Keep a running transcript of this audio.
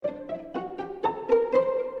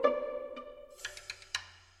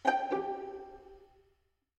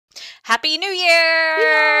Happy New Year!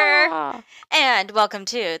 Yeah. And welcome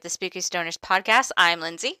to the Spooky Stoners podcast. I'm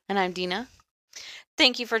Lindsay. And I'm Dina.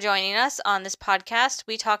 Thank you for joining us on this podcast.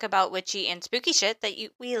 We talk about witchy and spooky shit that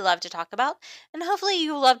we love to talk about, and hopefully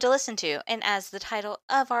you love to listen to. And as the title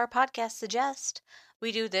of our podcast suggests,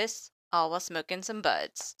 we do this all while smoking some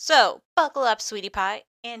buds. So buckle up, sweetie pie,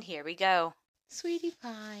 and here we go. Sweetie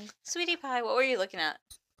pie. Sweetie pie, what were you looking at?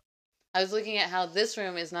 I was looking at how this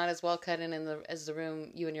room is not as well cut in as the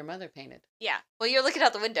room you and your mother painted. Yeah. Well, you're looking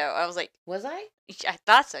out the window. I was like... Was I? I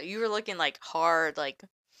thought so. You were looking like hard, like...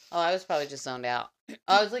 Oh, I was probably just zoned out. Oh,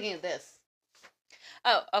 I was looking at this.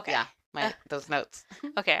 Oh, okay. Yeah, those notes.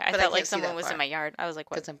 Okay, I But felt I like can't see someone that was far. in my yard. I was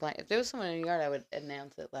like, what? Because I'm blind. If there was someone in your yard, I would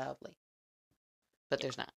announce it loudly. But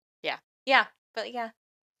there's not. Yeah, but yeah.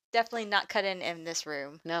 Definitely not cut in this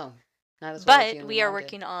room. No, not as well as you But and we your are mom did.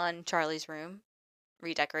 working on Charlie's room,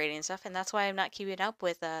 redecorating and stuff, and that's why I'm not keeping up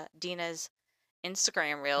with Dina's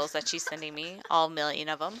Instagram reels that she's sending me, all million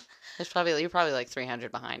of them. You're probably like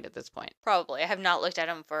 300 behind at this point. Probably. I have not looked at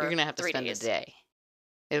them for 3 days. You're gonna have to spend a day.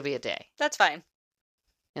 It'll be a day That's fine.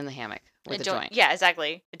 in the hammock with a joint. Yeah,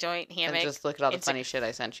 exactly. A joint, hammock. And just look at all the Insta- funny shit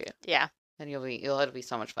I sent you. Yeah. And it'll be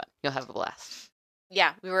so much fun. You'll have a blast.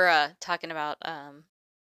 Yeah, we were talking about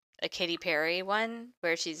a Katy Perry one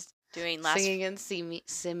where she's doing Singing in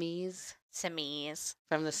Simmies Simmy's.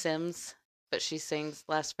 from The Sims, but she sings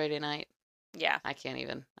Last Friday Night. Yeah. I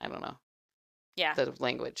don't know Yeah. the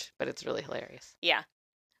language, but it's really hilarious. Yeah.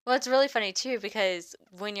 Well, it's really funny too because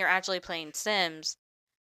when you're actually playing Sims,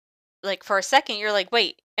 like for a second you're like,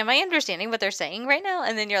 wait, am I understanding what they're saying right now?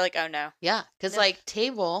 And then you're like, oh no. Yeah, because No. like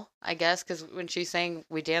table, I guess, because when she's saying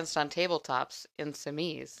we danced on tabletops in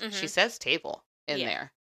Simmese, she Mhm. says table in Yeah.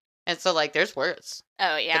 there. And so like there's words,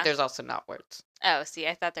 Oh yeah. but there's also not words. Oh, see,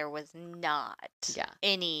 I thought there was not Yeah.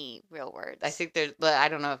 any real words. I think but I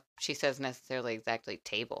don't know if she says necessarily exactly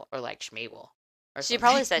table or like schmable. Or she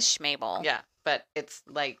probably something. says schmable. Yeah, but it's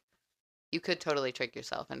like you could totally trick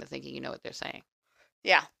yourself into thinking you know what they're saying.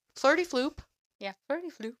 Yeah. Flirty floop. Yeah. Flirty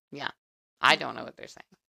flu. I don't know what they're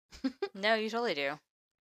saying. No, you totally do.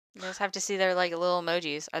 You just have to see their like little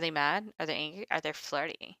emojis. Are they mad? Are they angry? Are they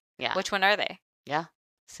flirty? Yeah. Which one are they? Yeah.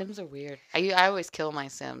 Sims are weird. I always kill my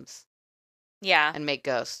Sims Yeah. and make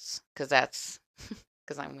ghosts because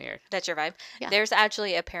I'm weird. That's your vibe. Yeah. There's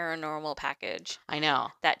actually a paranormal package I know.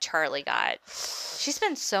 that Charlie got. She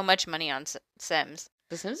spends so much money on Sims.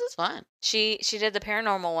 The Sims is fun. She did the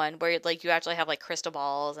paranormal one where like you actually have like crystal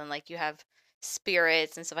balls and like you have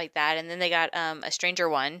spirits and stuff like that. And then they got a stranger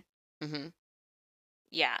one. Mm-hmm.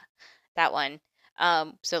 Yeah, that one.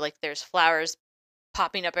 So like there's flowers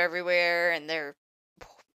popping up everywhere and they're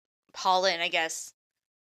pollen, I guess,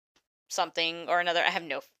 something or another. I have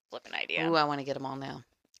no flipping idea. Ooh, I want to get them all now.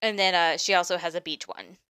 And then she also has a beach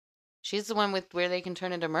one. She's the one with where they can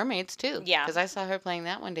turn into mermaids too. Yeah. Because I saw her playing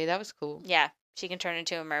that one day. That was cool. Yeah, she can turn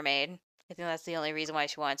into a mermaid. I think that's the only reason why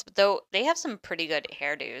she wants. But though they have some pretty good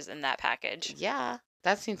hairdos in that package. Yeah,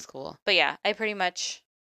 that seems cool. But yeah, I pretty much,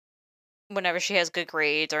 whenever she has good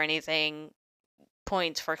grades or anything,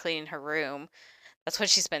 points for cleaning her room, that's what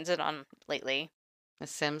she spends it on lately. The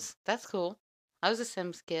Sims. That's cool. I was a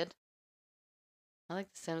Sims kid. I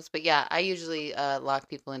like The Sims, but yeah, I usually lock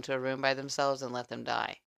people into a room by themselves and let them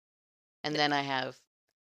die. And then I have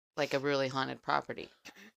like a really haunted property.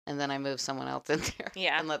 And then I move someone else in there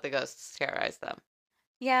Yeah. and let the ghosts terrorize them.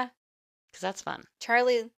 Yeah, Because that's fun.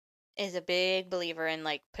 Charlie is a big believer in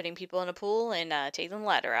like putting people in a pool and taking the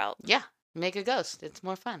ladder out. Yeah, make a ghost. It's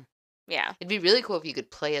more fun. Yeah, It'd be really cool if you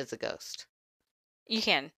could play as a ghost. you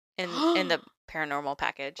can in the paranormal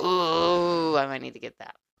package. Ooh, I might need to get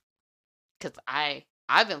that. Because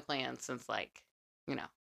I've been playing since like,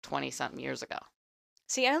 20-something years ago.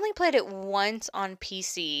 See, I only played it once on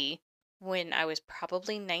PC when I was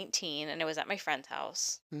probably 19 and it was at my friend's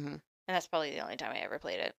house. Mm-hmm. And that's probably the only time I ever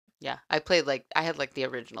played it. Yeah, I had like the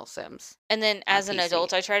original Sims. And then as an PC.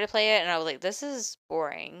 adult, I tried to play it and I was like, this is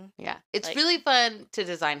boring. Yeah, it's Like- really fun to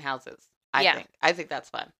design houses. Yeah. I think that's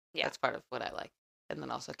fun. Yeah. That's part of what I like. And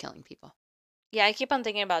then also killing people. Yeah, I keep on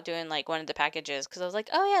thinking about doing like one of the packages because I was like,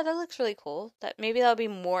 oh yeah, that looks really cool. That maybe that'll be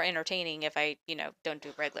more entertaining if I, don't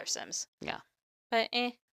do regular Sims. Yeah. But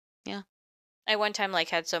Yeah. I one time like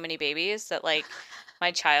had so many babies that like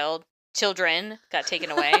my children got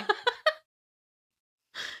taken away.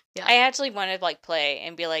 Yeah. I actually wanted to like play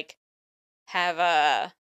and be like, have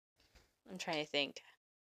I'm trying to think.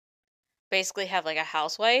 Basically have like a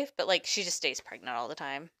housewife, but like she just stays pregnant all the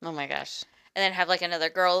time. Oh my gosh. And then have like another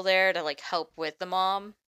girl there to like help with the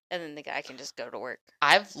mom. And then the guy can just go to work.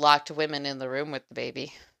 I've locked women in the room with the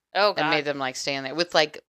baby Oh, God. and made them like stay in there with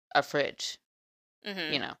like a fridge,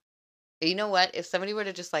 Mm-hmm. you know. You know what? If somebody were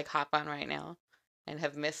to just like hop on right now and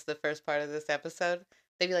have missed the first part of this episode,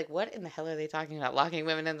 they'd be like, what in the hell are they talking about? Locking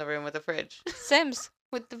women in the room with a fridge. Sims.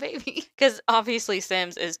 With the baby. Because obviously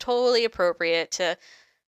Sims is totally appropriate to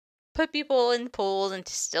put people in pools and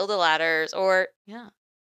to steal the ladders or Yeah.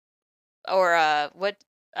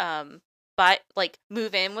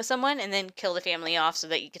 move in with someone and then kill the family off so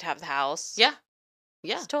that you could have the house. Yeah.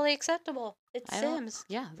 Yeah. It's totally acceptable. It's Sims.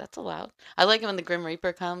 Yeah, that's allowed. I like it when the Grim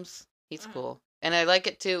Reaper comes. He's cool. And I like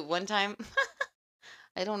it too. One time,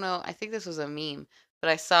 I don't know, I think this was a meme, but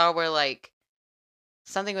I saw where like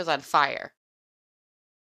something was on fire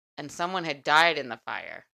and someone had died in the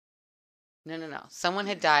fire. No. Someone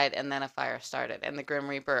had died and then a fire started. And the Grim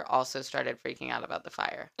Reaper also started freaking out about the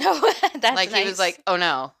fire. Oh, that's like nice. He was like, oh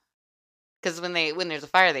no. Because when there's a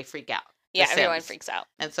fire, they freak out. Yeah, everyone freaks out.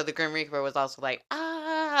 And so the Grim Reaper was also like,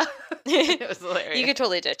 ah. It was hilarious. You could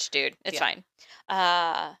totally ditch, dude. It's fine.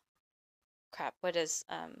 Crap. What is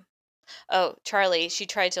Oh, Charlie, she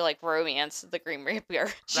tried to like romance the Grim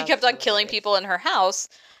Reaper. She kept on killing people in her house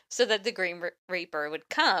so that the Grim Reaper would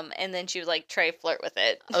come, and then she would like try to flirt with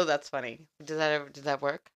it. Oh, that's funny. Did that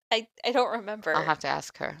work? I don't remember. I'll have to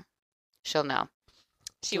ask her. She'll know.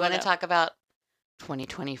 Do you want to talk about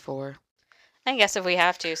 2024? I guess if we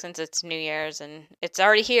have to, since it's New Year's and it's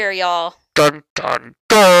already here, y'all. Dun dun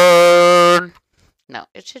dun. No,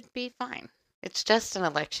 it should be fine. It's just an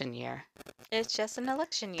election year. It's just an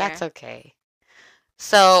election year. That's okay.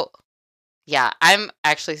 So, yeah, I'm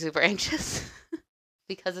actually super anxious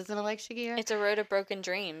because it's an election year. It's a road of broken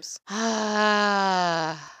dreams.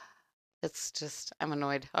 It's just, I'm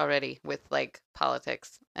annoyed already with like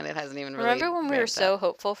politics, and it hasn't even really. Remember when we were so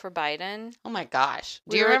hopeful for Biden? Oh my gosh.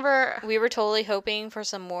 Do you remember? We were totally hoping for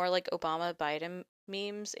some more like Obama Biden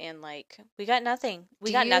memes, and like we got nothing.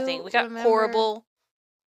 We got horrible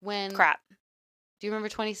crap. Do you remember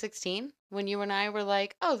 2016 when you and I were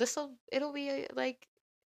like, "Oh, it'll be like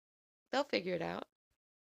they'll figure it out."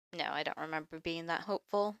 No, I don't remember being that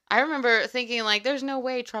hopeful. I remember thinking like there's no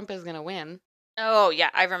way Trump is going to win. Oh, yeah,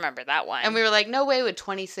 I remember that one. And we were like, no way would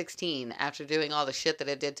 2016 after doing all the shit that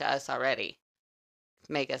it did to us already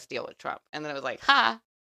make us deal with Trump. And then it was like, got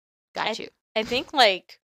you. I think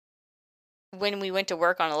like when we went to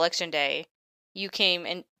work on election day, you came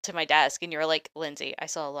into my desk and you were like, Lindsay, I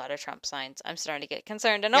saw a lot of Trump signs. I'm starting to get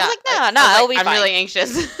concerned. And I was like, no, I'll be fine. I'm really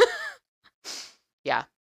anxious. Yeah.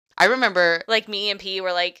 I remember. Like me and P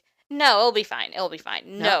were like, no, it'll be fine. It'll be fine.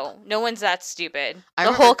 No one's that stupid.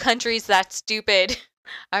 The whole country's that stupid.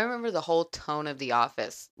 I remember the whole tone of The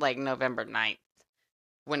Office, like November 9th,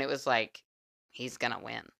 when it was like, he's going to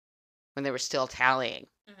win. When they were still tallying.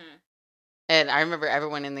 Mm-hmm. And I remember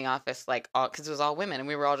everyone in the office, like, because it was all women, and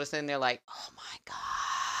we were all just sitting there like, oh my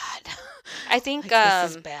God. I think, like,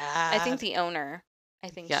 this is bad. I think the owner,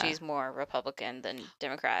 she's more Republican than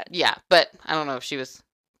Democrat. Yeah, but I don't know if she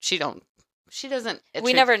doesn't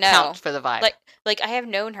we never know. Count for the vibe. Like I have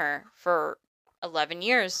known her for 11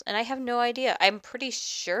 years, and I have no idea. I'm pretty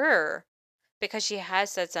sure because she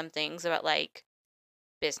has said some things about like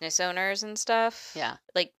business owners and stuff. Yeah.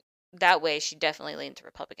 Like that way she definitely leans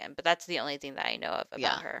Republican, but that's the only thing that I know of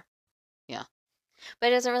about her. Yeah. But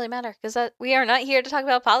it doesn't really matter because we are not here to talk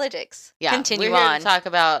about politics. Yeah. Continue we're here on. to talk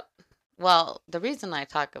about, well, the reason I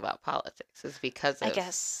talk about politics is because of, I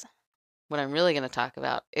guess. What I'm really going to talk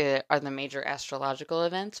about are the major astrological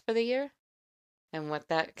events for the year and what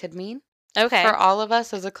that could mean. Okay. For all of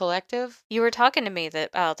us as a collective. You were talking to me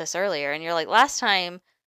about this earlier, and you're like, last time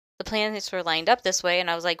the planets were lined up this way, and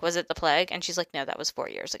I was like, was it the plague? And she's like, no, that was 4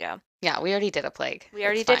 years ago. Yeah, we already did a plague. We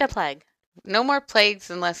already did a plague. No more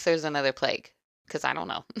plagues unless there's another plague, because I don't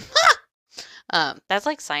know. That's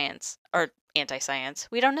like science or anti-science.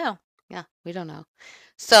 We don't know. Yeah, we don't know.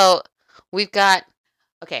 So we've got,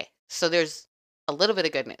 okay, so there's a little bit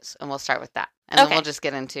of good news, and we'll start with that. And then we'll just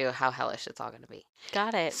get into how hellish it's all going to be.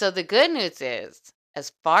 Got it. So the good news is,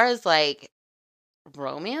 as far as like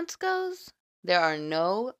romance goes, there are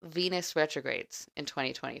no Venus retrogrades in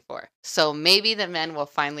 2024. So maybe the men will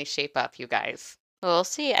finally shape up, you guys. Well, we'll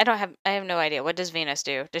see. I have no idea. What does Venus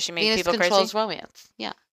do? Does she make Venus people controls crazy? romance.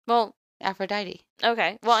 Yeah. Well, Aphrodite.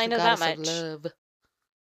 Okay. Well, I know that much. much. Love.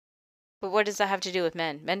 But what does that have to do with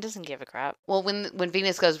men? Men doesn't give a crap. Well, when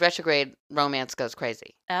Venus goes retrograde, romance goes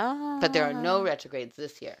crazy. Oh. But there are no retrogrades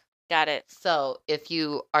this year. Got it. So if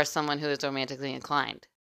you are someone who is romantically inclined,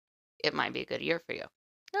 it might be a good year for you.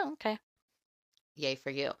 Oh, okay. Yay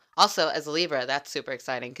for you. Also, as a Libra, that's super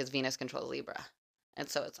exciting because Venus controls Libra. And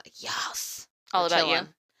so it's like, yes. All about you.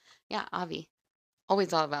 Yeah, Avi.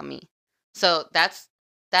 Always all about me. So that's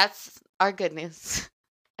our good news.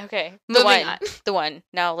 Okay. Moving on. The one.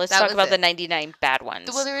 Now let's That talk was about the it. 99 bad ones.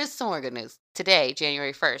 Well, there is some more good news. Today,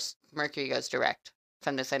 January 1st, Mercury goes direct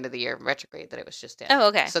from this end of the year retrograde that it was just in. Oh,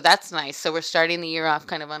 okay. So that's nice. So we're starting the year off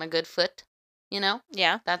kind of on a good foot, you know?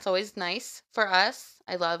 Yeah. That's always nice for us.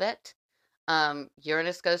 I love it.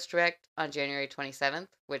 Uranus goes direct on January 27th,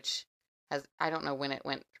 which I don't know when it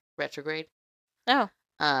went retrograde. Oh,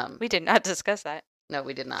 Um, we did not discuss that. no,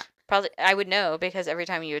 we did not. Probably I would know because every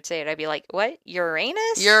time you would say it, I'd be like, "What?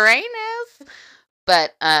 Uranus?" Uranus.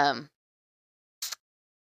 But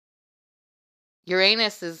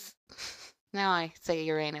Uranus is now I say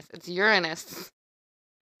Uranus. It's Uranus.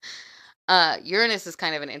 Uranus is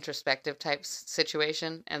kind of an introspective type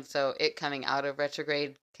situation, and so it coming out of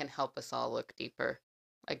retrograde can help us all look deeper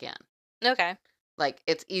again. Okay. Like,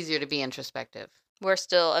 it's easier to be introspective. We're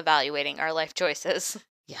still evaluating our life choices.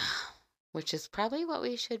 Yeah, which is probably what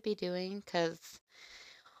we should be doing, because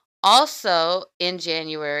also in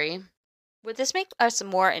January, Would this make us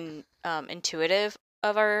more intuitive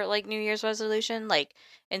of our like New Year's resolution? Like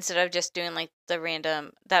instead of just doing like the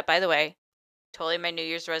random that by the way, totally my New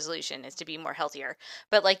Year's resolution is to be more healthier.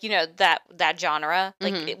 But like, that genre,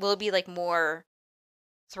 like Mhm. it will be like more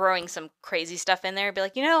throwing some crazy stuff in there, be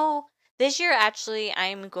like, this year actually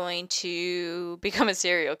I'm going to become a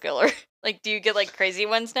serial killer. Like, do you get like crazy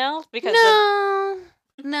ones now because of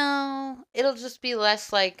No, it'll just be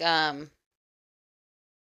less like I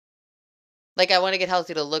want to get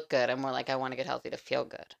healthy to look good. I'm more like I want to get healthy to feel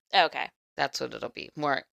good. Okay. That's what it'll be.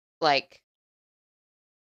 More like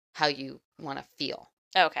how you want to feel,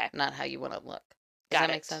 Okay. not how you want to look. Does Got that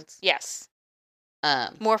it. make sense? Yes.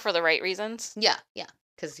 Um, More for the right reasons. yeah,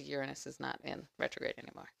 because Uranus is not in retrograde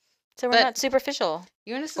anymore. So we're But not superficial.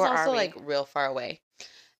 Uranus is Or are also we? like real far away,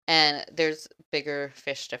 and there's bigger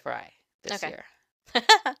fish to fry this Okay. year.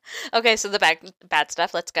 Okay, so the bad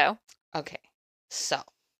stuff, let's go. Okay, so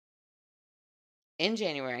in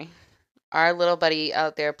January, our little buddy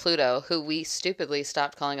out there, Pluto, who we stupidly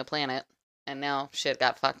stopped calling a planet, and now shit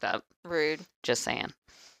got fucked up. Rude. Just saying.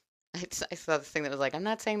 I saw this thing that was like, I'm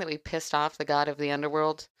not saying that we pissed off the god of the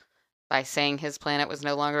underworld by saying his planet was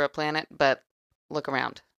no longer a planet, but look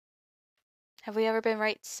around. Have we ever been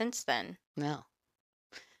right since then? No.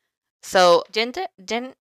 So, Isn't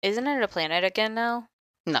it a planet again now?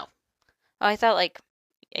 no. Oh, I thought like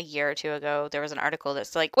a year or two ago there was an article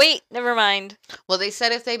that's like, wait, never mind. Well, they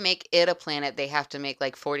said if they make it a planet, they have to make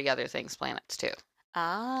like 40 other things planets too.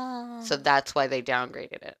 Ah. So that's why they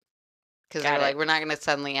downgraded it. Because Got they're like, it. we're not going to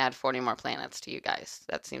suddenly add 40 more planets to you guys.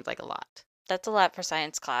 That seems like a lot. That's a lot for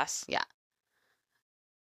science class. Yeah.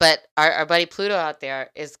 But our buddy Pluto out there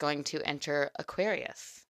is going to enter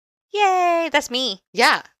Aquarius. Yay, that's me.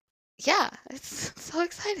 Yeah. Yeah. It's so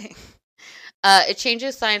exciting. It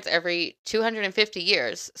changes signs every 250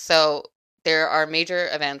 years. So there are major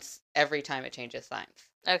events every time it changes signs.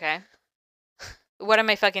 Okay. What am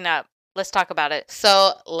I fucking up? Let's talk about it.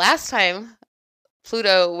 So last time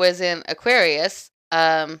Pluto was in Aquarius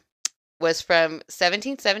was from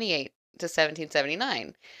 1778 to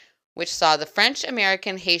 1779, which saw the French,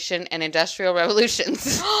 American, Haitian, and Industrial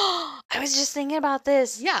Revolutions. I was just thinking about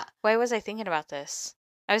this. Yeah. Why was I thinking about this?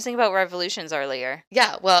 I was thinking about revolutions earlier.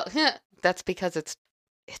 Yeah, well, that's because it's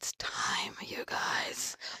time, you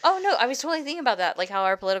guys. Oh, no, I was totally thinking about that. Like how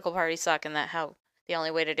our political parties suck and that how the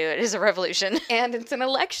only way to do it is a revolution. And it's an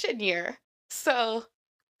election year. So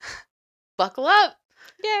buckle up.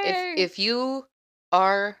 Yay! If you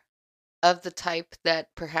are of the type that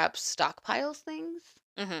perhaps stockpiles things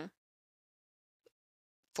Mm-hmm.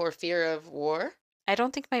 for fear of war, I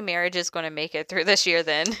don't think my marriage is going to make it through this year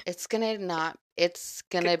then. it's gonna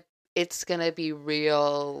be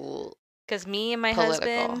real. Because me and my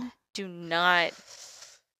Political. husband do not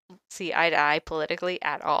see eye to eye politically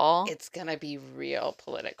at all. It's gonna be real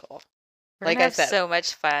political. We're like gonna I have said, so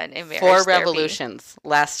much fun in marriage 4 therapy. revolutions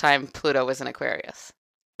last time Pluto was in Aquarius.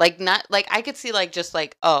 Like, not like I could see like just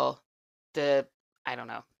like, oh, the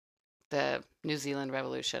New Zealand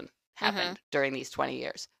Revolution happened during these 20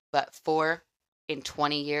 years. But 4 in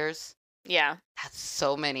 20 years, Yeah, that's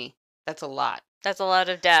so many. That's a lot. that's a lot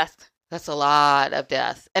of death. That's a lot of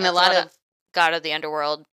death. And That's a lot of God of the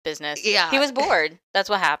underworld business. Yeah. He was bored. That's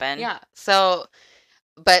what happened. yeah. So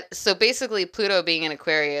basically Pluto being in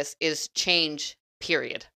Aquarius is change,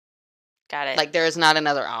 period. Got it. Like there is not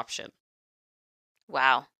another option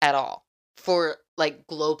wow. at all. For like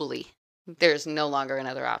globally, there's no longer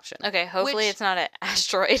another option. Okay, hopefully Which- it's not an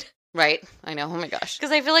asteroid. Right? I know. Oh my gosh.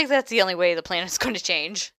 Because I feel like that's the only way the planet's going to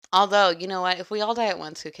change. Although, you know what? If we all die at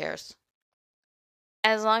once, who cares?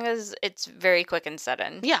 As long as it's very quick and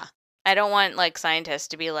sudden. Yeah. I don't want like scientists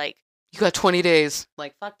to be like, You got 20 days.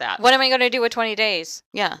 Like, fuck that. What am I going to do with 20 days?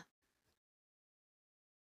 Yeah.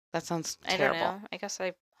 That sounds terrible. I don't know. I guess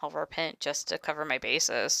I'll repent just to cover my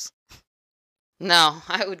bases. No,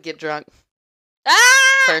 I would get drunk.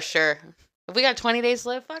 Ah! For sure. If we got 20 days to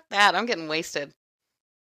live, fuck that. I'm getting wasted.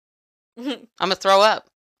 I'm going to throw up.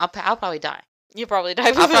 I'll probably die. You'll probably die.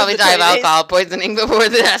 I'll probably die of alcohol poisoning before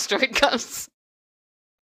the asteroid comes.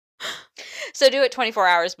 So do it 24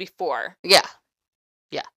 hours before. Yeah.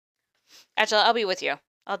 Actually, I'll be with you.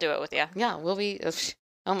 I'll do it with you. Yeah, we'll be.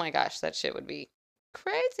 Oh my gosh, that shit would be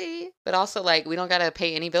crazy. But also, like, we don't got to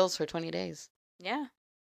pay any bills for 20 days. Yeah.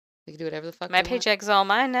 We can do whatever the fuck My we want. paycheck's all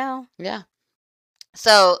mine now. Yeah.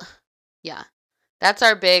 So, yeah. That's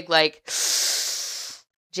our big, like,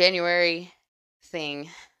 January thing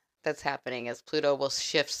that's happening is Pluto will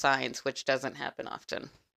shift signs, which doesn't happen often.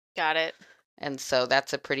 Got it. And so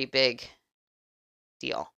that's a pretty big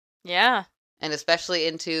deal. Yeah. And especially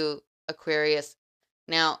into Aquarius.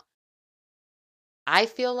 Now, I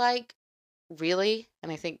feel like, really,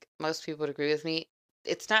 and I think most people would agree with me,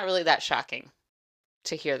 it's not really that shocking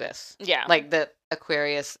to hear this. Yeah. Like the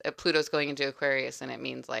Aquarius, Pluto's going into Aquarius, and it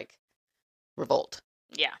means like revolt.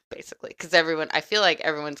 Yeah. Basically. Because I feel like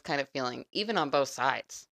everyone's kind of feeling, even on both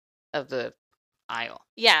sides of the aisle.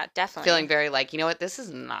 Yeah, definitely. Feeling very like, you know what, this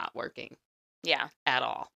is not working. Yeah. At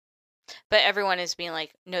all. But everyone is being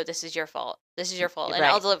like, no, this is your fault. This is your fault. And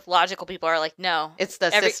right. all the logical people are like, no. It's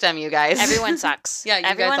the system, you guys. Everyone sucks. Yeah,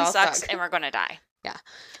 everyone guys all sucks suck. and we're going to die. Yeah.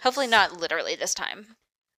 Hopefully not literally this time.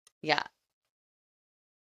 Yeah.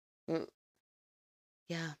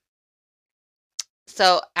 Yeah.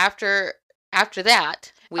 So after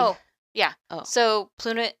that, yeah. Oh. So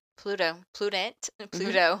Pluto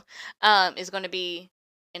is going to be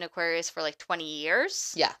in Aquarius for like 20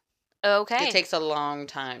 years. Yeah. Okay. It takes a long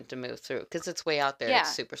time to move through because it's way out there. Yeah.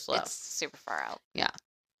 It's super slow. It's super far out. Yeah.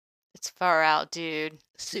 It's far out, dude.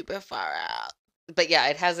 Super far out. But yeah,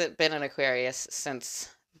 it hasn't been in Aquarius since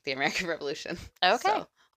the American Revolution. Okay. So,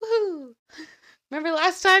 woohoo. Remember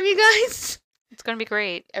last time, you guys? It's going to be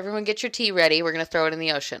great. Everyone get your tea ready. We're going to throw it in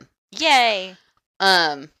the ocean. Yay.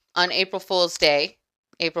 On April Fool's Day,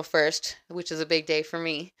 April 1st, which is a big day for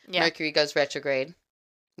me, Mercury goes retrograde,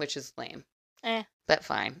 which is lame. But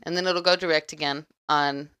fine. And then it'll go direct again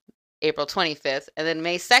on April 25th. And then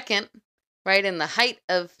May 2nd, right in the height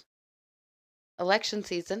of election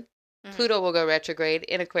season, Pluto will go retrograde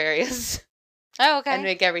in Aquarius. Oh, okay. And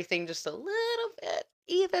make everything just a little bit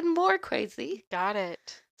even more crazy. Got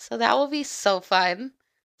it. So that will be so fun.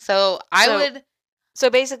 So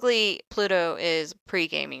basically, Pluto is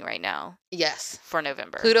pre-gaming right now. Yes. For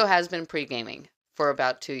November. Pluto has been pre-gaming for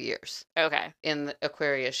about 2 years. Okay. In the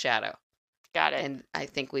Aquarius shadow. Got it. And I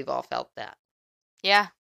think we've all felt that. Yeah.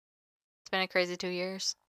 It's been a crazy 2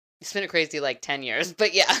 years. It's been a crazy, 10 years,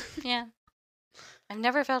 but yeah. Yeah. I've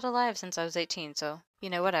never felt alive since I was 18, so,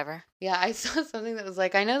 whatever. Yeah, I saw something that was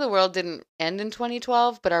like, I know the world didn't end in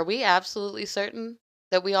 2012, but are we absolutely certain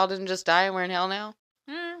that we all didn't just die and we're in hell now?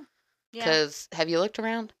 Yeah. Because have you looked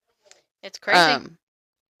around? It's crazy.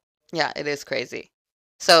 Yeah, it is crazy.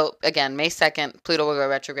 So, again, May 2nd, Pluto will go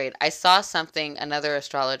retrograde. I saw something, another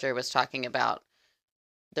astrologer was talking about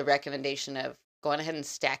the recommendation of going ahead and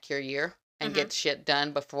stack your year and get shit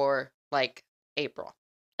done before, April.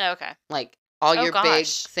 Okay. All your big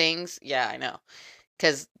things. Yeah, I know.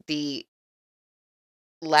 Because the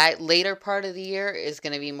later part of the year is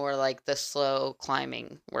going to be more like the slow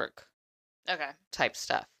climbing work. Okay. Type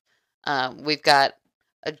stuff. We've got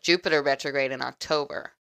a Jupiter retrograde in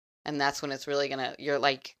October. And that's when it's really going to,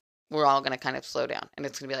 we're all going to kind of slow down. And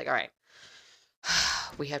it's going to be like, all right,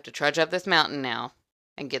 we have to trudge up this mountain now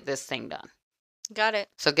and get this thing done. Got it.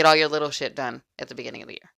 So get all your little shit done at the beginning of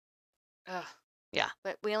the year. Ugh. Yeah.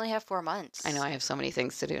 But we only have 4 months. I know. I have so many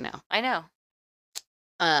things to do now. I know.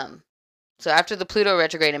 So after the Pluto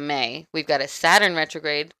retrograde in May, we've got a Saturn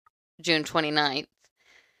retrograde June 29th.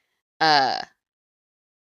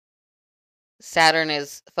 Saturn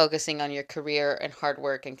is focusing on your career and hard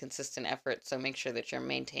work and consistent effort, so make sure that you're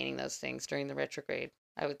maintaining those things during the retrograde,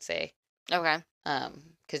 I would say. Okay.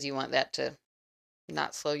 Because you want that to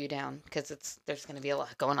not slow you down, because there's going to be a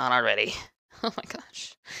lot going on already. Oh my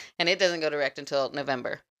gosh. And it doesn't go direct until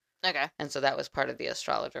November. Okay. And so that was part of the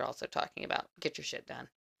astrologer also talking about get your shit done.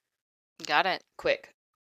 Got it. Quick.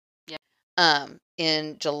 Yeah.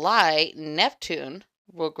 In July, Neptune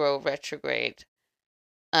will go retrograde.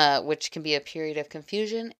 Which can be a period of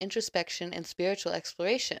confusion, introspection, and spiritual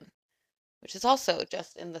exploration, which is also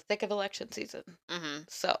just in the thick of election season. Mm-hmm.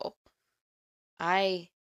 So, I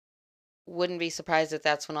wouldn't be surprised if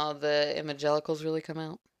that's when all the evangelicals really come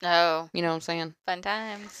out. Oh. You know what I'm saying? Fun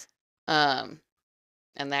times.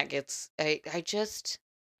 And that gets I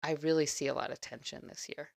really see a lot of tension this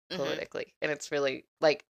year politically. And it's really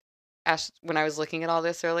like when I was looking at all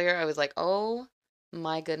this earlier, I was like, "Oh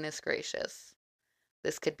my goodness gracious.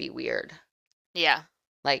 This could be weird." Yeah.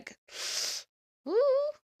 Like,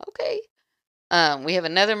 ooh, okay. We have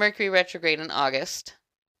another Mercury retrograde in August,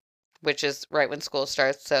 which is right when school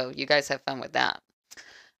starts, so you guys have fun with that.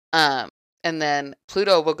 And then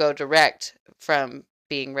Pluto will go direct from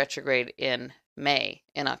being retrograde in May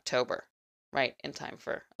in October, right in time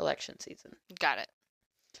for election season. Got it.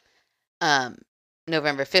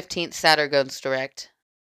 November 15th, Saturn goes direct.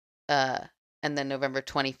 And then November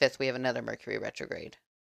 25th, we have another Mercury retrograde.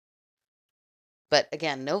 But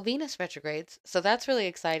again, no Venus retrogrades, so that's really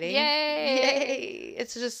exciting. Yay!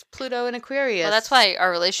 It's just Pluto and Aquarius. Well, that's why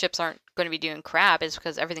our relationships aren't going to be doing crap, is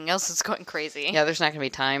because everything else is going crazy. Yeah, there's not going to be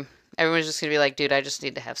time. Everyone's just going to be like, dude, I just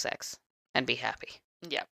need to have sex and be happy.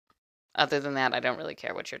 Yep. Other than that, I don't really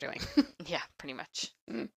care what you're doing. Yeah, pretty much.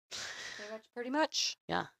 Pretty much.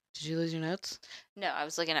 Yeah. Did you lose your notes? No, I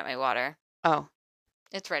was looking at my water. Oh.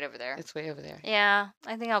 It's right over there. It's way over there. Yeah,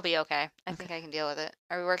 I think I'll be okay. I think I can deal with it.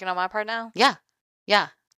 Are we working on my part now? Yeah. Yeah.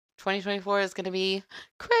 2024 is going to be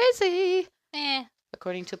crazy.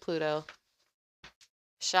 According to Pluto.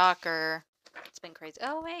 Shocker. It's been crazy.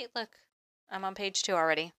 Oh, wait, look. I'm on page 2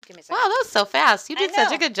 already. Give me a second. Wow, that was so fast. You did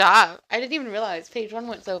such a good job. I didn't even realize page 1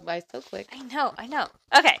 went by so quick. I know.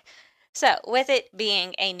 Okay. So, with it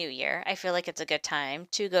being a new year, I feel like it's a good time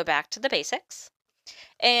to go back to the basics.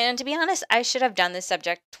 And to be honest, I should have done this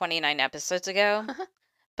subject 29 episodes ago.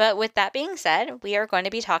 But with that being said, we are going to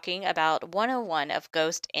be talking about 101 of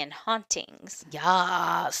ghost and hauntings.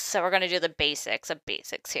 Yes. So we're going to do the basics of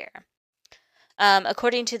basics here.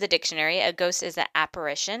 According to the dictionary, a ghost is an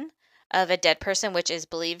apparition of a dead person which is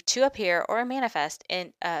believed to appear or manifest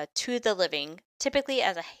to the living, typically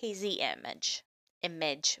as a hazy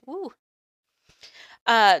image. Woo.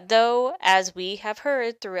 Though, as we have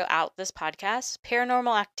heard throughout this podcast,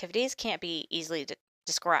 paranormal activities can't be easily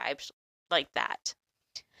described like that.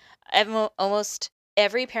 Almost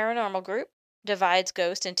every paranormal group divides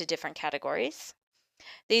ghosts into different categories.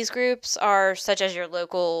 These groups are such as your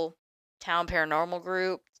local town paranormal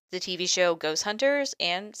group, the TV show Ghost Hunters,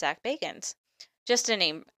 and Zach Bacon's. Just to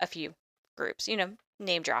name a few groups,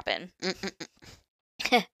 name dropping.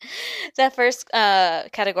 The first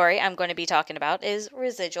category I'm going to be talking about is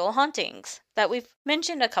residual hauntings that we've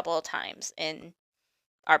mentioned a couple of times in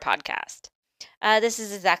our podcast. This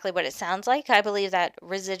is exactly what it sounds like. I believe that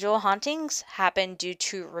residual hauntings happen due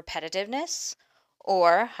to repetitiveness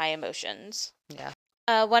or high emotions. Yeah.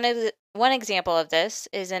 One example of this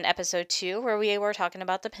is in episode 2, where we were talking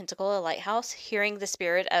about the Pensacola Lighthouse, hearing the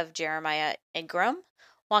spirit of Jeremiah Ingram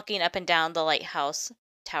walking up and down the lighthouse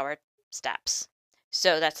tower steps.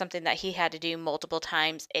 So that's something that he had to do multiple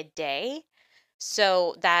times a day.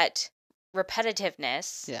 So that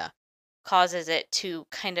repetitiveness causes it to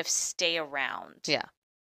kind of stay around. Yeah.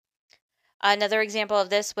 Another example of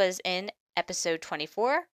this was in episode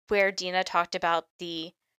 24, where Dina talked about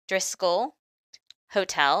the Driscoll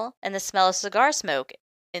Hotel and the smell of cigar smoke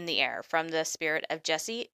in the air from the spirit of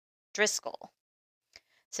Jesse Driscoll.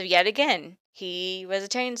 So yet again, he was a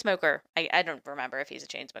chain smoker. I don't remember if he's a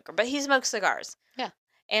chain smoker, but he smokes cigars. Yeah.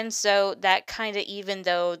 And so that kind of, even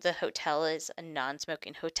though the hotel is a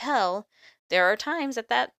non-smoking hotel, there are times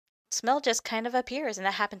that smell just kind of appears, and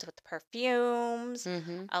that happens with the perfumes,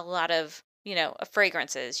 a lot of,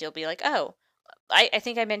 fragrances. You'll be like, oh, I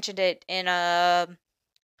think I mentioned it in the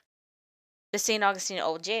St. Augustine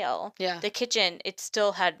Old Jail. Yeah. The kitchen, it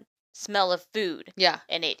still had smell of food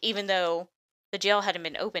in it, even though the jail hadn't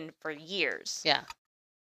been open for years. Yeah.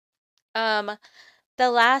 The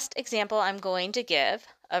last example I'm going to give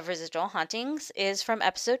of residual hauntings is from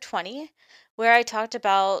episode 20, where I talked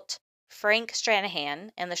about Frank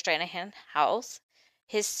Stranahan and the Stranahan house.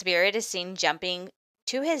 His spirit is seen jumping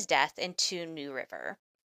to his death into New River.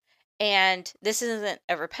 And this isn't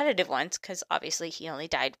a repetitive one, because obviously he only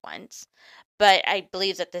died once. But I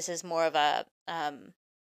believe that this is more of a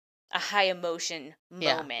high emotion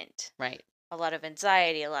moment. Right. A lot of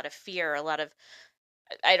anxiety, a lot of fear, a lot of,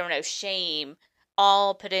 shame,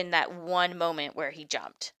 all put in that one moment where he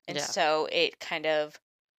jumped. And so it kind of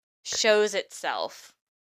shows itself,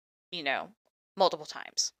 multiple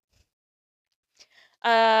times.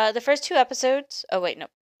 The first 2 episodes, oh wait, no.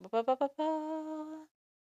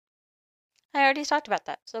 I already talked about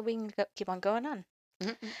that, so we can keep on going on.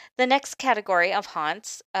 The next category of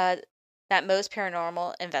haunts that most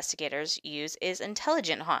paranormal investigators use is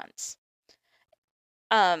intelligent haunts.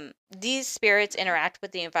 These spirits interact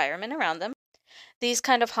with the environment around them. These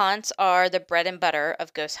kind of haunts are the bread and butter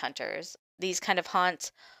of ghost hunters. these kind of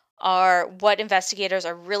haunts are what investigators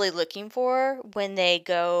are really looking for when they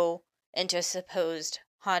go into a supposed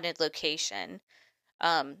haunted location.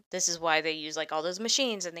 This is why they use like all those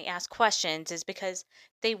machines and they ask questions, is because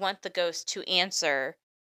they want the ghost to answer.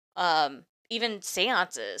 Even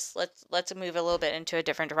seances. Let's move a little bit into a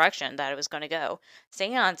different direction that I was going to go.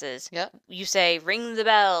 Seances. Yep. You say ring the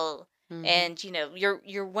bell, Mhm. and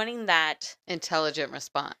you're wanting that Intelligent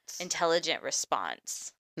response. intelligent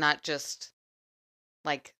response. Not just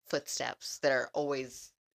like footsteps that are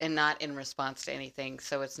always and not in response to anything.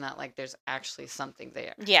 So it's not like there's actually something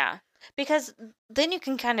there. Yeah, because then you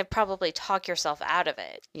can kind of probably talk yourself out of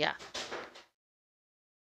it. Yeah.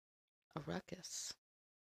 A ruckus.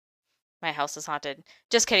 My house is haunted.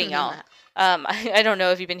 Just kidding, Mhm. y'all. I don't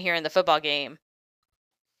know if you've been hearing the football game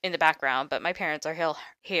in the background, but my parents are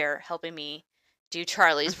here helping me do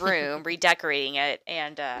Charlie's room, redecorating it,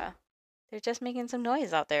 and they're just making some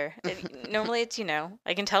noise out there. Normally it's,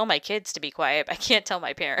 I can tell my kids to be quiet, but I can't tell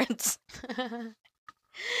my parents.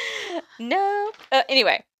 No.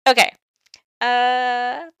 Anyway, okay.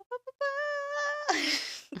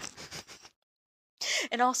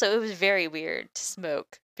 And also, it was very weird to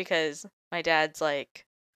smoke because my dad's like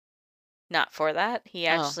not for that. He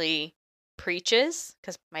actually preaches,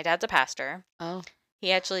 because my dad's a pastor. Oh.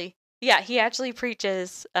 He actually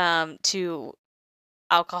preaches to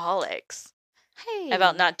alcoholics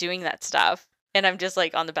about not doing that stuff. And I'm just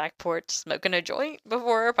like on the back porch smoking a joint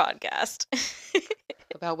before our podcast.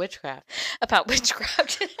 About witchcraft. About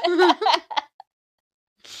witchcraft.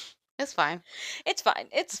 It's fine. It's fine.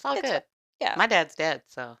 It's all good. Yeah. My dad's dead,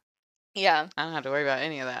 so yeah. I don't have to worry about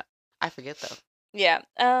any of that. I forget though. Yeah.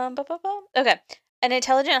 Okay. An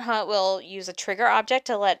intelligent haunt will use a trigger object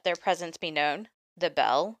to let their presence be known. The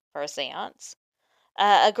bell for a seance.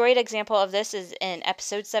 A great example of this is in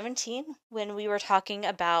episode 17 when we were talking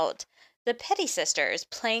about the Petty Sisters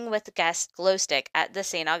playing with the guest glow stick at the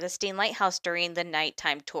St. Augustine Lighthouse during the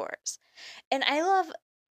nighttime tours. And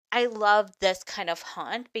I love this kind of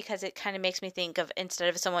haunt because it kind of makes me think of, instead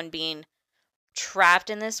of someone being trapped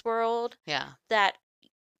in this world, that,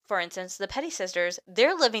 for instance, the Petty Sisters,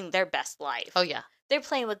 they're living their best life. Oh yeah. They're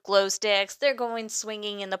playing with glow sticks. They're going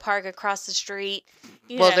swinging in the park across the street.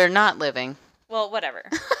 They're not living. Well, whatever.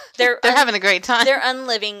 They're having a great time. They're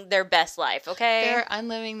unliving their best life, okay? They're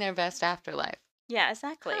unliving their best afterlife. Yeah,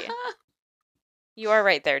 exactly. You are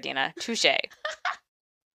right there, Dina. Touche.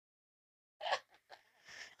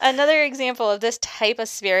 Another example of this type of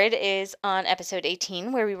spirit is on episode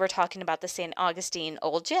 18, where we were talking about the St. Augustine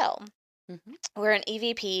Old Jail, where an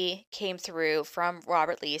EVP came through from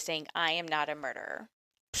Robert Lee saying, "I am not a murderer."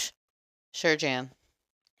 Sure, Jan.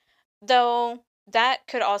 Though that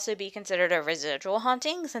could also be considered a residual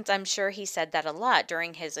haunting, since I'm sure he said that a lot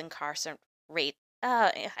during his incarcerate.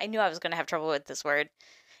 I knew I was going to have trouble with this word.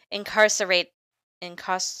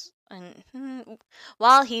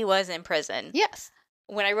 While he was in prison. Yes.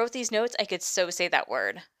 When I wrote these notes, I could so say that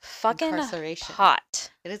word. Fucking Incarceration.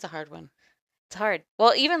 hot. It is a hard one. It's hard.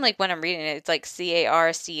 Well, even like when I'm reading it, it's like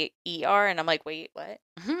CARCER, and I'm like, wait, what?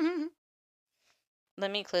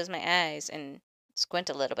 Let me close my eyes and squint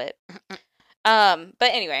a little bit. But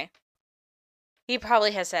anyway, he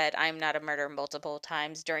probably has said, "I'm not a murderer" multiple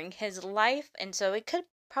times during his life, and so it could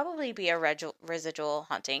probably be a residual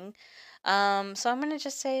haunting. So I'm gonna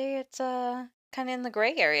just say it's kind of in the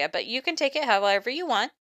gray area, but you can take it however you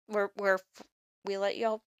want. We let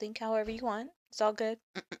y'all think however you want. It's all good.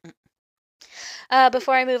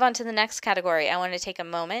 Before I move on to the next category, I want to take a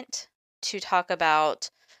moment to talk about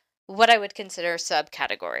what I would consider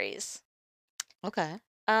subcategories. Okay.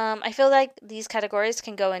 I feel like these categories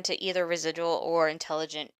can go into either residual or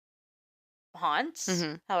intelligent haunts,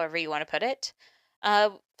 however you want to put it.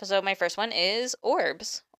 So my first one is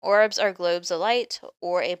orbs. Orbs are globes of light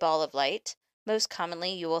or a ball of light. Most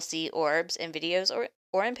commonly, you will see orbs in videos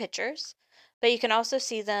or in pictures, but you can also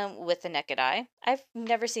see them with the naked eye. I've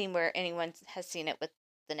never seen where anyone has seen it with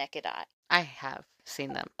the naked eye. I have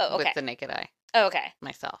seen them with the naked eye. Oh, okay.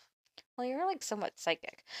 Myself. Well, you're like somewhat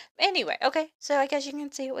psychic. Anyway, okay, so I guess you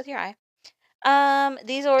can see it with your eye.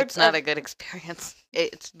 These orbs. It's not a good experience.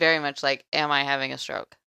 It's very much like, am I having a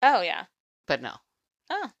stroke? Oh, yeah. But no.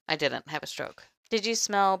 Oh. I didn't have a stroke. Did you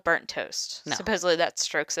smell burnt toast? No. Supposedly that's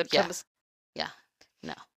stroke symptoms. Yeah.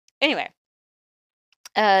 No. Anyway,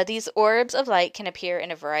 these orbs of light can appear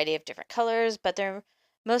in a variety of different colors, but they're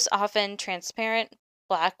most often transparent,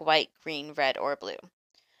 black, white, green, red, or blue.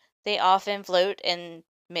 They often float in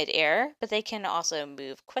midair, but they can also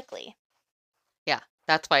move quickly. Yeah,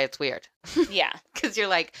 that's why it's weird. Yeah. Because you're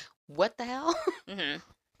like, what the hell?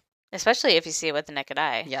 Especially if you see it with the naked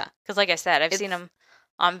eye. Yeah. Because like I said, I've seen them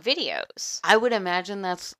on videos. I would imagine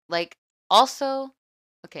that's like also,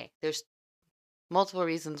 okay, there's multiple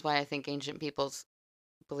reasons why I think ancient peoples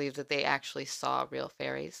believe that they actually saw real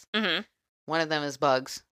fairies. Mm-hmm. One of them is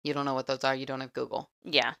bugs. You don't know what those are. You don't have Google.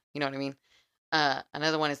 Yeah. You know what I mean?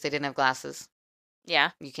 Another one is they didn't have glasses.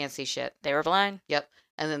 Yeah. You can't see shit. They were blind. Yep.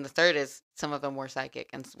 And then the third is some of them were psychic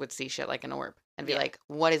and would see shit like an orb and be Yeah. like,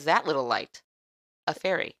 what is that little light? A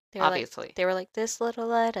fairy, obviously. They were like, this little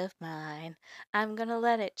light of mine, I'm gonna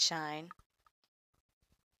let it shine.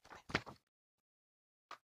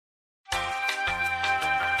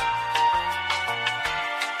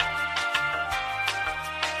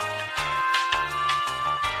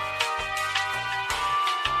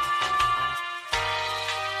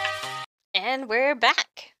 And we're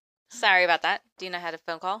back. Sorry about that. Dina had a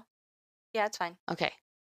phone call. Yeah, it's fine. Okay.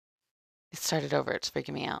 It started over. It's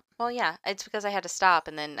freaking me out. Well, yeah, it's because I had to stop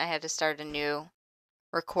and then I had to start a new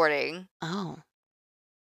recording. Oh.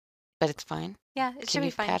 But it's fine? Yeah, it should be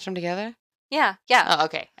fine. Can you patch them together? Yeah. Oh,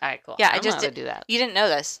 okay. All right, cool. Yeah, I just did do that. You didn't know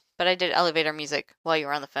this, but I did elevator music while you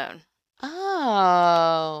were on the phone.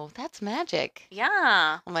 Oh, that's magic.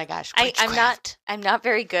 Yeah. Oh my gosh. I'm not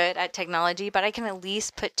very good at technology, but I can at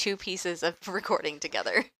least put two pieces of recording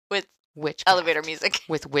together with witchcraft. Elevator music.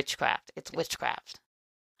 With witchcraft. It's witchcraft.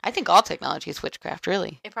 I think all technology is witchcraft,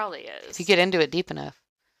 really. It probably is. If you get into it deep enough.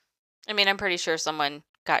 I mean, I'm pretty sure someone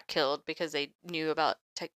got killed because they knew about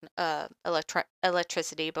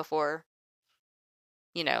electricity before,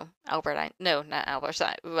 Benjamin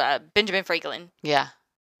Franklin. Yeah.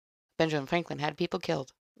 Benjamin Franklin had people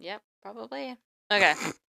killed. Yep, probably. Okay.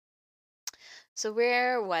 So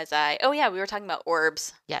where was I? Oh, yeah, we were talking about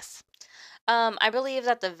orbs. Yes. I believe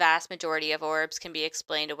that the vast majority of orbs can be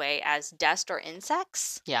explained away as dust or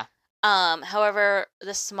insects. Yeah. However,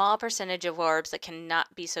 the small percentage of orbs that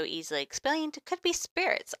cannot be so easily explained could be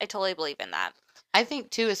spirits. I totally believe in that. I think,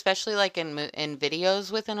 too, especially like in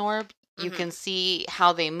videos with an orb, you can see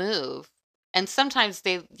how they move. And sometimes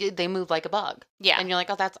they move like a bug. Yeah. And you're like,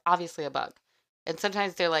 oh, that's obviously a bug. And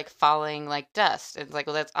sometimes they're like falling like dust. It's like,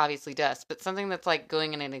 well, that's obviously dust. But something that's like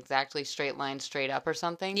going in an exactly straight line straight up or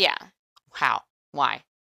something. Yeah. How? Why?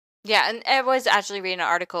 Yeah. And I was actually reading an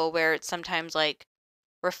article where it's sometimes like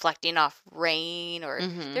reflecting off rain or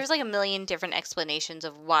there's like a million different explanations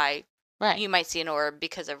of why you might see an orb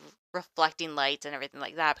because of reflecting lights and everything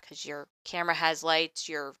like that because your camera has lights,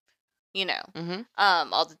 all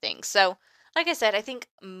the things. So, like I said, I think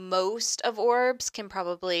most of orbs can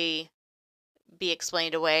probably be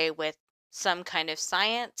explained away with some kind of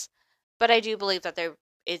science, but I do believe that there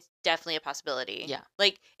is definitely a possibility. Yeah.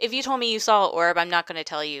 Like, if you told me you saw an orb, I'm not going to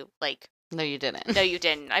tell you, like... No, you didn't. No, you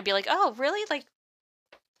didn't. I'd be like, oh, really? Like,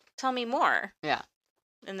 tell me more. Yeah.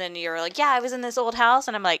 And then you're like, yeah, I was in this old house,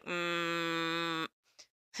 and I'm like,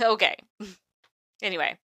 okay.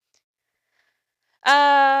 Anyway.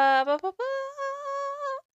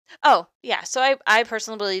 Oh, yeah. So I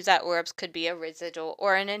personally believe that orbs could be a residual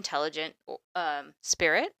or an intelligent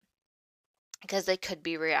spirit because they could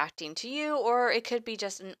be reacting to you, or it could be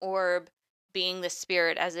just an orb being the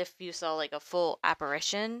spirit as if you saw like a full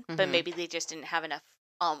apparition, but maybe they just didn't have enough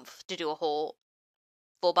to do a whole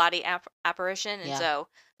full body apparition, and so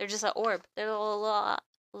they're just an orb. They're a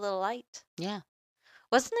little light. Yeah.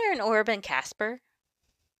 Wasn't there an orb in Casper?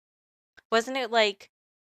 Wasn't it like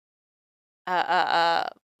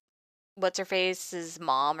what's her face's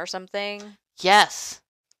mom or something? Yes.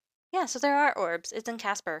 Yeah, so there are orbs. It's in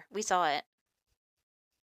Casper. We saw it.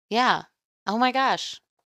 Yeah. Oh my gosh.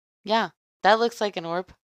 Yeah. That looks like an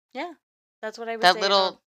orb. Yeah. That's what I was saying. That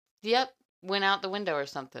little went out the window or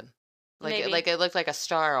something. Like it looked like a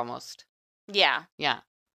star almost. Yeah. Yeah.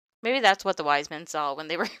 Maybe that's what the wise men saw when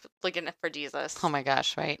they were looking for Jesus. Oh my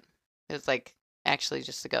gosh, right? It was like actually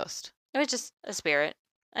just a ghost. It was just a spirit.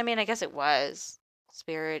 I mean, I guess it was.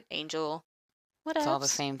 Spirit, angel, what else? It's all the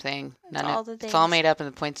same thing. It's all made up and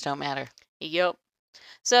the points don't matter. Yep.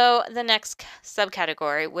 So the next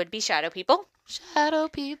subcategory would be shadow people. Shadow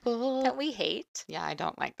people. That we hate. Yeah, I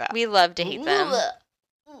don't like that. We love to hate them.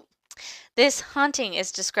 This haunting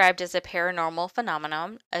is described as a paranormal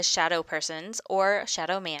phenomenon, a shadow person's or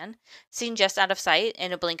shadow man, seen just out of sight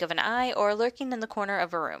in a blink of an eye or lurking in the corner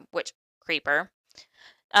of a room, which, creeper.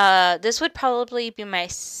 This would probably be my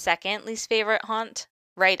second least favorite haunt,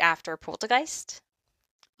 right after poltergeist.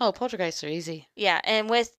 Oh, poltergeists are easy. Yeah, and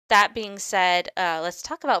with that being said, let's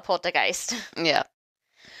talk about poltergeist. Yeah.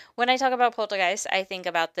 When I talk about poltergeist, I think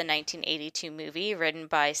about the 1982 movie written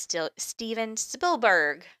by Steven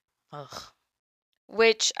Spielberg. Ugh.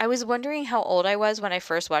 Which I was wondering how old I was when I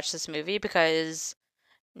first watched this movie because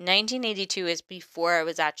 1982 is before I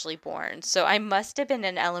was actually born, so I must have been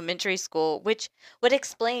in elementary school, which would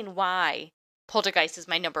explain why poltergeist is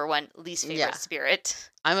my number one least favorite Yeah. spirit.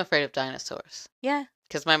 I'm afraid of dinosaurs. Yeah.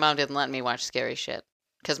 Because my mom didn't let me watch scary shit.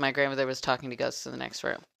 Because my grandmother was talking to ghosts in the next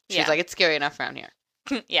room. She was Yeah. like, it's scary enough around here.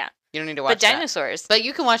 Yeah. You don't need to watch But dinosaurs. But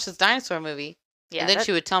you can watch this dinosaur movie. Yeah. And then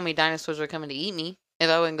she would tell me dinosaurs were coming to eat me if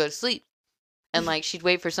I wouldn't go to sleep. And like she'd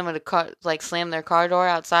wait for someone to like slam their car door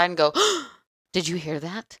outside and go, did you hear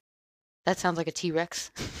that? That sounds like a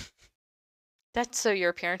T-Rex. That's so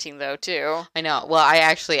your parenting though too. I know. Well, I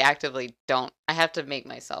actually actively don't. I have to make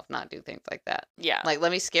myself not do things like that. Yeah. Like,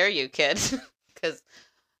 let me scare you, kid. Because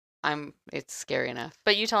it's scary enough.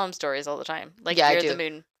 But you tell him stories all the time. Like, Yeah, I you're do. the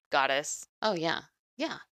moon goddess. Oh, yeah.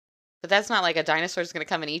 Yeah. But that's not like a dinosaur's going to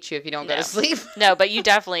come and eat you if you don't go No. to sleep. No, but you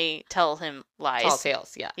definitely tell him lies. Tall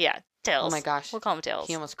tales, yeah. Yeah, tales. Oh my gosh. We'll call them tales.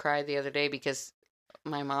 He almost cried the other day because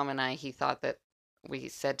my mom and he thought that we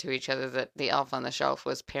said to each other that the elf on the shelf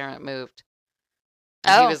was parent moved.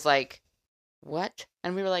 And he was like, what?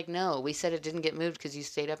 And we were like, no, we said it didn't get moved because you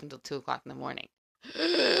stayed up until 2 o'clock in the morning.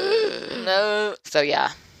 No. So, yeah,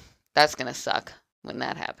 that's going to suck when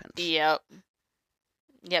that happens. Yep.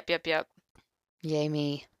 Yep. Yay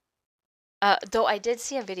me. Though I did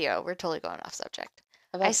see a video. We're totally going off subject.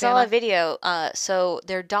 About I saw Santa? a video. So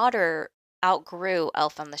their daughter outgrew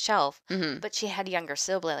Elf on the Shelf, Mm-hmm. but she had younger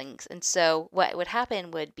siblings, and so what would happen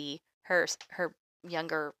would be her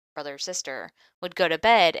younger brother or sister would go to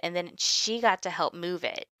bed, and then she got to help move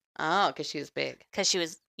it Oh, because she was big. because she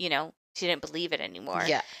was, she didn't believe it anymore.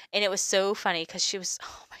 Yeah. And it was so funny because she was,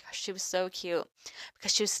 oh my gosh, she was so cute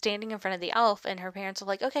because she was standing in front of the elf, and her parents were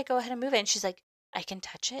like, okay, go ahead and move it, and she's like, I can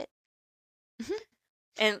touch it.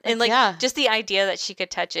 And like, yeah. just the idea that she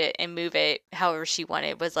could touch it and move it however she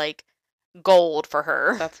wanted was like gold for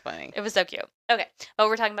her. That's funny. It was so cute. Okay. Oh,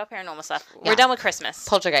 we're talking about paranormal stuff. Yeah. We're done with Christmas.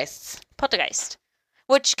 Poltergeists. Poltergeist,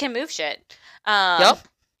 which can move shit. Yep.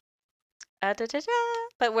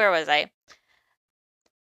 But where was I?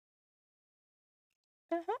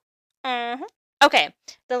 Okay.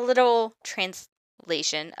 The little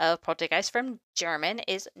translation of poltergeist from German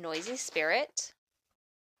is noisy spirit.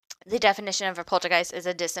 The definition of a poltergeist is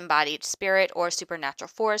a disembodied spirit or supernatural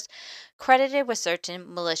force credited with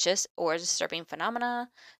certain malicious or disturbing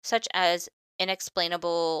phenomena, such as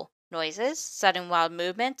inexplainable noises, sudden wild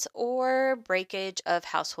movements, or breakage of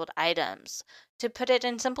household items. To put it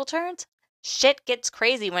in simple terms, shit gets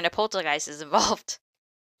crazy when a poltergeist is involved.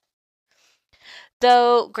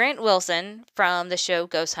 Though Grant Wilson from the show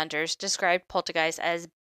Ghost Hunters described poltergeist as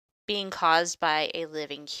being caused by a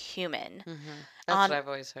living human. Mm-hmm. That's what I've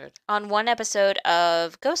always heard. On one episode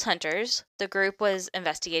of Ghost Hunters, the group was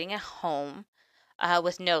investigating a home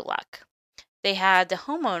with no luck. They had the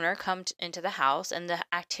homeowner come into the house, and the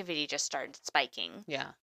activity just started spiking.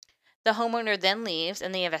 Yeah. The homeowner then leaves,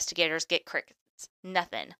 and the investigators get crickets.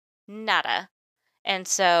 Nothing. Nada. And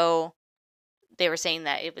so they were saying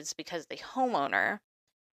that it was because of the homeowner.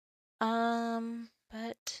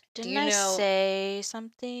 But didn't I say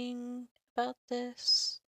something about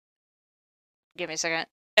this? Give me a second.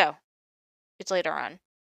 Oh, it's later on.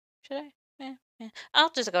 Should I? Yeah. I'll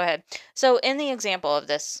just go ahead. So, in the example of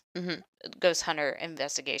this ghost hunter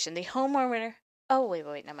investigation, the homeowner. Oh, wait,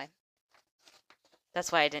 never mind.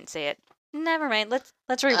 That's why I didn't say it. Never mind.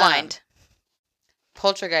 Let's rewind.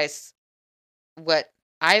 Poltergeist. What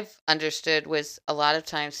I've understood was a lot of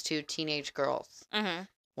times too, teenage girls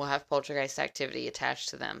will have poltergeist activity attached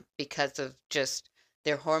to them because of just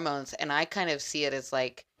their hormones, and I kind of see it as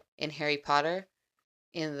like in Harry Potter,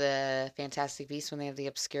 in the Fantastic Beasts when they have the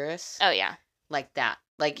Obscurus. Oh yeah, like that.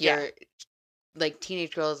 Like you're like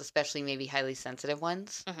teenage girls, especially maybe highly sensitive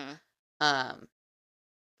ones.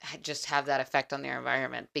 Just have that effect on their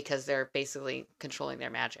environment because they're basically controlling their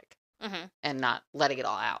magic and not letting it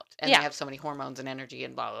all out. And they have so many hormones and energy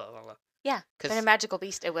and blah, blah, blah, blah. Yeah, but a magical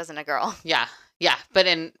beast, it wasn't a girl. Yeah. But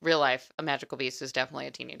in real life, a magical beast is definitely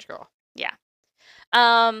a teenage girl. Yeah.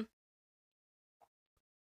 But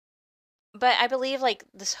I believe, like,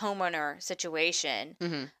 this homeowner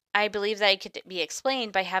situation, I believe that it could be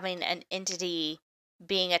explained by having an entity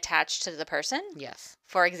being attached to the person. Yes.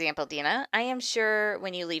 For example, Dina, I am sure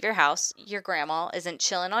when you leave your house, your grandma isn't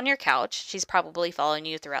chilling on your couch. She's probably following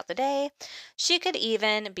you throughout the day. She could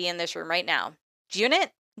even be in this room right now.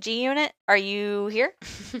 G-Unit, are you here?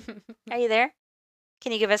 Are you there?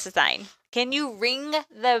 Can you give us a sign? Can you ring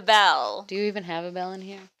the bell? Do you even have a bell in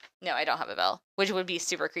here? No, I don't have a bell, which would be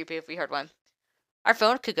super creepy if we heard one. Our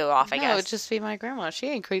phone could go off, I guess. No, it'd just be my grandma. She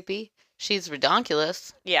ain't creepy. She's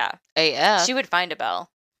redonkulous. Yeah. AF. She would find a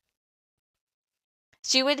bell.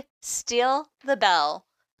 She would steal the bell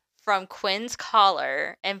from Quinn's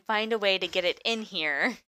collar and find a way to get it in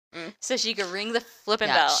here so she could ring the flippin'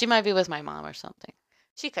 bell. She might be with my mom or something.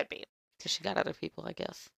 She could be. Because she got other people, I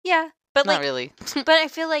guess. Yeah, but Not really. but I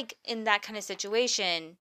feel like in that kind of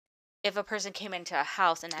situation, if a person came into a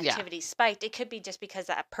house and activity spiked, it could be just because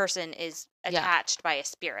that person is attached by a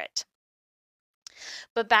spirit.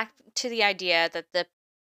 But back to the idea that the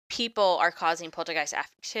people are causing poltergeist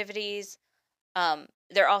activities,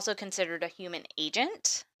 they're also considered a human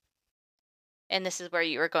agent. And this is where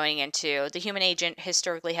you were going into. The human agent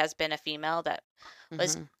historically has been a female that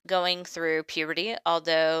was going through puberty,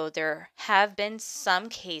 although there have been some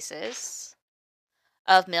cases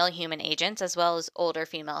of male human agents as well as older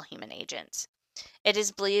female human agents. It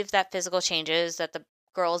is believed that physical changes that the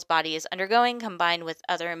girl's body is undergoing, combined with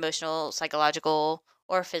other emotional, psychological,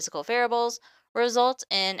 or physical variables, result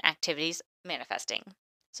in activities manifesting.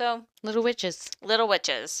 So, little witches. Little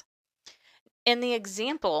witches. In the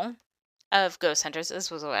example of ghost hunters, this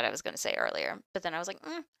was what I was going to say earlier, but then I was like,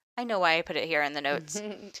 I know why I put it here in the notes.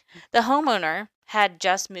 The homeowner had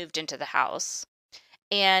just moved into the house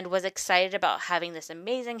and was excited about having this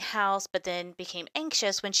amazing house, but then became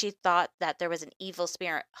anxious when she thought that there was an evil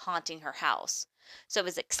spirit haunting her house. So it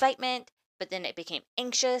was excitement, but then it became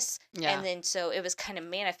anxious, and then so it was kind of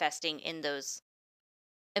manifesting in those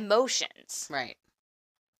emotions. Right.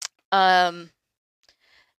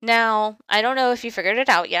 Now, I don't know if you figured it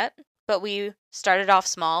out yet, but we started off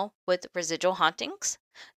small with residual hauntings.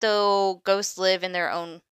 Though ghosts live in their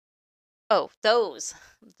own... Oh, those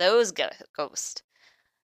ghosts.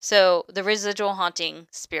 So the residual haunting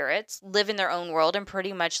spirits live in their own world and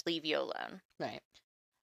pretty much leave you alone. Right.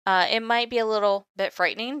 It might be a little bit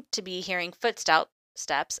frightening to be hearing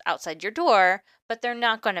footsteps outside your door, but they're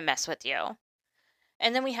not going to mess with you.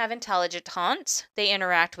 And then we have intelligent haunts. They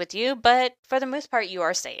interact with you, but for the most part, you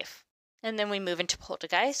are safe. And then we move into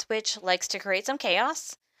poltergeist, which likes to create some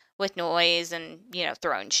chaos with noise and,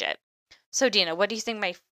 throwing shit. So, Dina, what do you think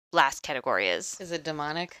my last category is? Is it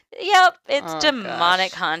demonic? Yep, it's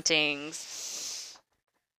demonic hauntings.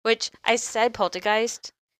 Which I said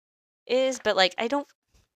poltergeist is, but I don't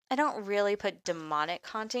really put demonic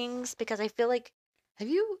hauntings because I feel like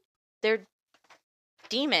they're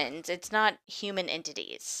demons. It's not human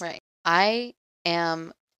entities. Right. I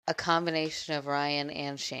am a combination of Ryan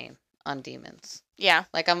and Shane on demons. Yeah.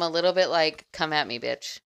 I'm a little bit come at me,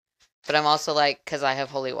 bitch. But I'm also because I have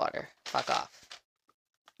holy water. Fuck off.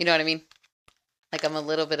 You know what I mean? I'm a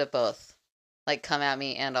little bit of both. Come at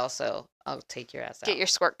me and also I'll take your ass out. Get your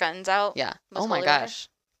squirt guns out. Yeah. Oh my gosh.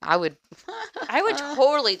 I would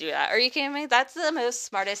totally do that. Are you kidding me? That's the most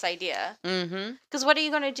smartest idea. Mm-hmm. Because what are you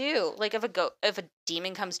going to do? If a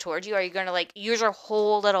demon comes towards you, are you going to use your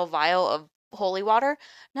whole little vial of holy water?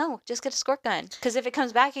 No, just get a squirt gun. Because if it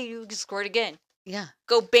comes back, you can squirt again. Yeah.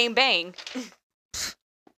 Go bang bang.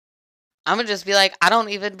 I'm going to just be I don't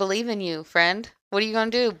even believe in you, friend. What are you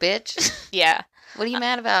going to do, bitch? Yeah. What are you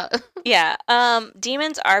mad about? Yeah.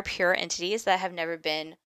 Demons are pure entities that have never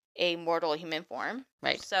been a mortal human form.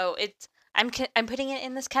 Right. So I'm putting it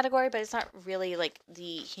in this category, but it's not really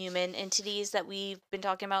the human entities that we've been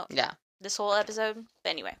talking about. Yeah. This whole episode. But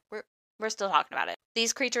anyway, we're still talking about it.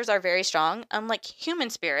 These creatures are very strong, unlike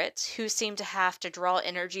human spirits who seem to have to draw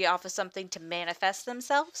energy off of something to manifest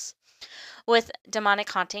themselves. With demonic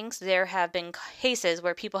hauntings, there have been cases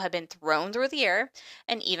where people have been thrown through the air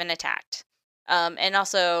and even attacked. And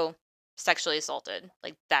also sexually assaulted.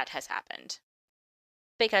 That has happened.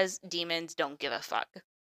 Because demons don't give a fuck.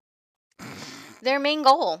 Their main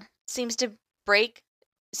goal seems to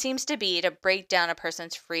be to break down a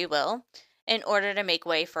person's free will in order to make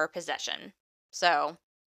way for possession. So,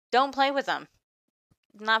 don't play with them.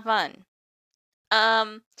 Not fun.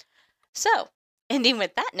 So, ending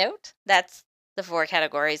with that note, that's the 4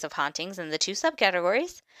 categories of hauntings and the 2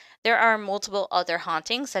 subcategories. There are multiple other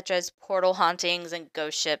hauntings, such as portal hauntings and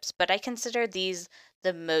ghost ships, but I consider these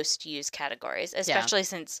the most used categories, especially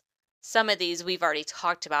since some of these we've already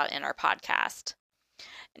talked about in our podcast.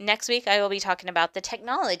 Next week, I will be talking about the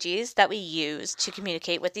technologies that we use to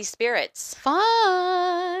communicate with these spirits.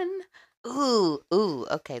 Fun! Ooh,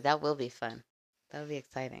 okay, that will be fun. That'll be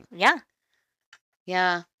exciting. Yeah.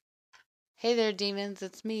 Yeah. Hey there, demons,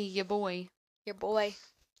 it's me, your boy. Your boy.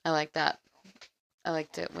 I like that. I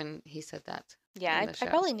liked it when he said that. Yeah, I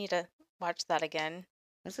probably need to watch that again.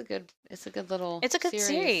 It's a good little It's a good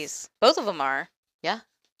series. Both of them are. Yeah.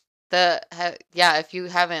 If you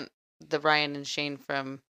haven't, the Ryan and Shane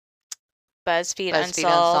from BuzzFeed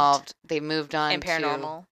Unsolved, they moved on and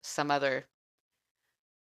Paranormal. To some other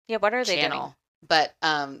what are they channel. doing? But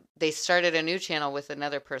they started a new channel with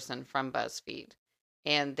another person from BuzzFeed,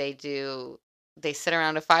 and they do they sit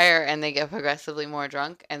around a fire and they get progressively more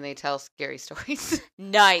drunk and they tell scary stories.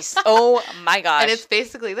 Nice. Oh my gosh. And it's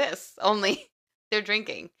basically this, only they're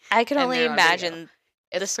drinking. I can and only they're on video. imagine the It's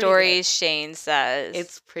pretty good. stories Shane says.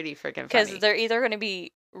 It's pretty freaking because funny. they're either going to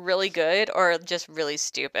be really good or just really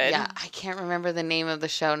stupid. Yeah, I can't remember the name of the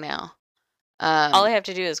show now. All I have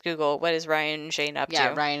to do is Google what is Ryan and Shane up to.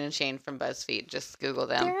 Yeah, Ryan and Shane from BuzzFeed. Just Google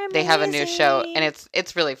them. They're They have a new show, amazing. and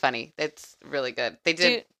it's really funny. It's really good. They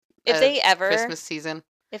did Dude, if they ever Christmas season.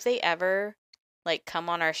 If they ever like come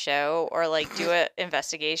on our show or like do an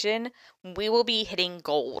investigation, we will be hitting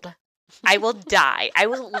gold. I will die. I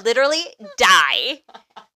will literally die.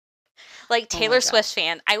 Like Taylor Swift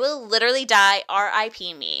fan, I will literally die.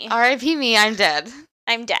 R.I.P. me. R.I.P. me. I'm dead.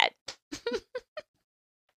 I'm dead.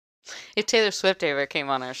 If Taylor Swift ever came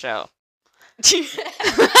on our show,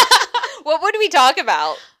 what would we talk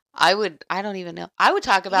about? I don't even know. I would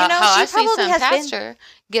talk about how I see some pastor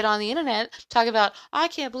get on the internet talk about, I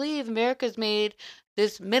can't believe America's made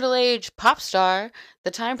this middle-aged pop star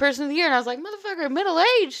the Time Person of the Year. And I was like, motherfucker,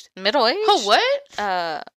 middle-aged? Middle-aged? Oh,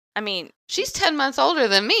 what? I mean, she's 10 months older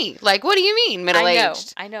than me. Like, what do you mean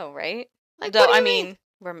middle-aged? I know, right? Like, though, what do you mean?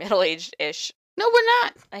 We're middle-aged-ish. No, we're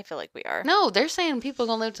not. I feel like we are. No, they're saying people are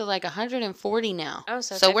going to live to like 140 now. Oh,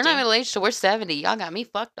 so 50. We're not middle-aged, so we're 70. Y'all got me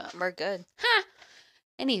fucked up. We're good. Huh.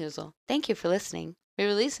 Anyhoozle, thank you for listening. We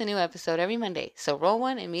release a new episode every Monday, so roll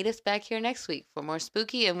one and meet us back here next week for more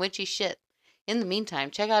spooky and witchy shit. In the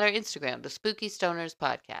meantime, check out our Instagram, the Spooky Stoners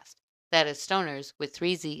Podcast. That is Stoners with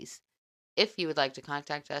 3 Z's. If you would like to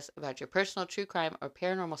contact us about your personal true crime or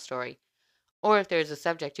paranormal story, or if there is a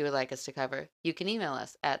subject you would like us to cover, you can email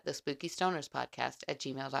us at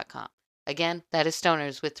thespookystonerspodcast@gmail.com. Again, that is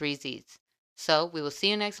Stoners with 3 Z's. So, we will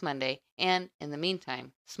see you next Monday, and in the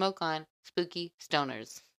meantime, smoke on, spooky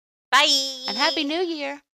stoners. Bye! And Happy New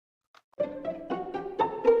Year!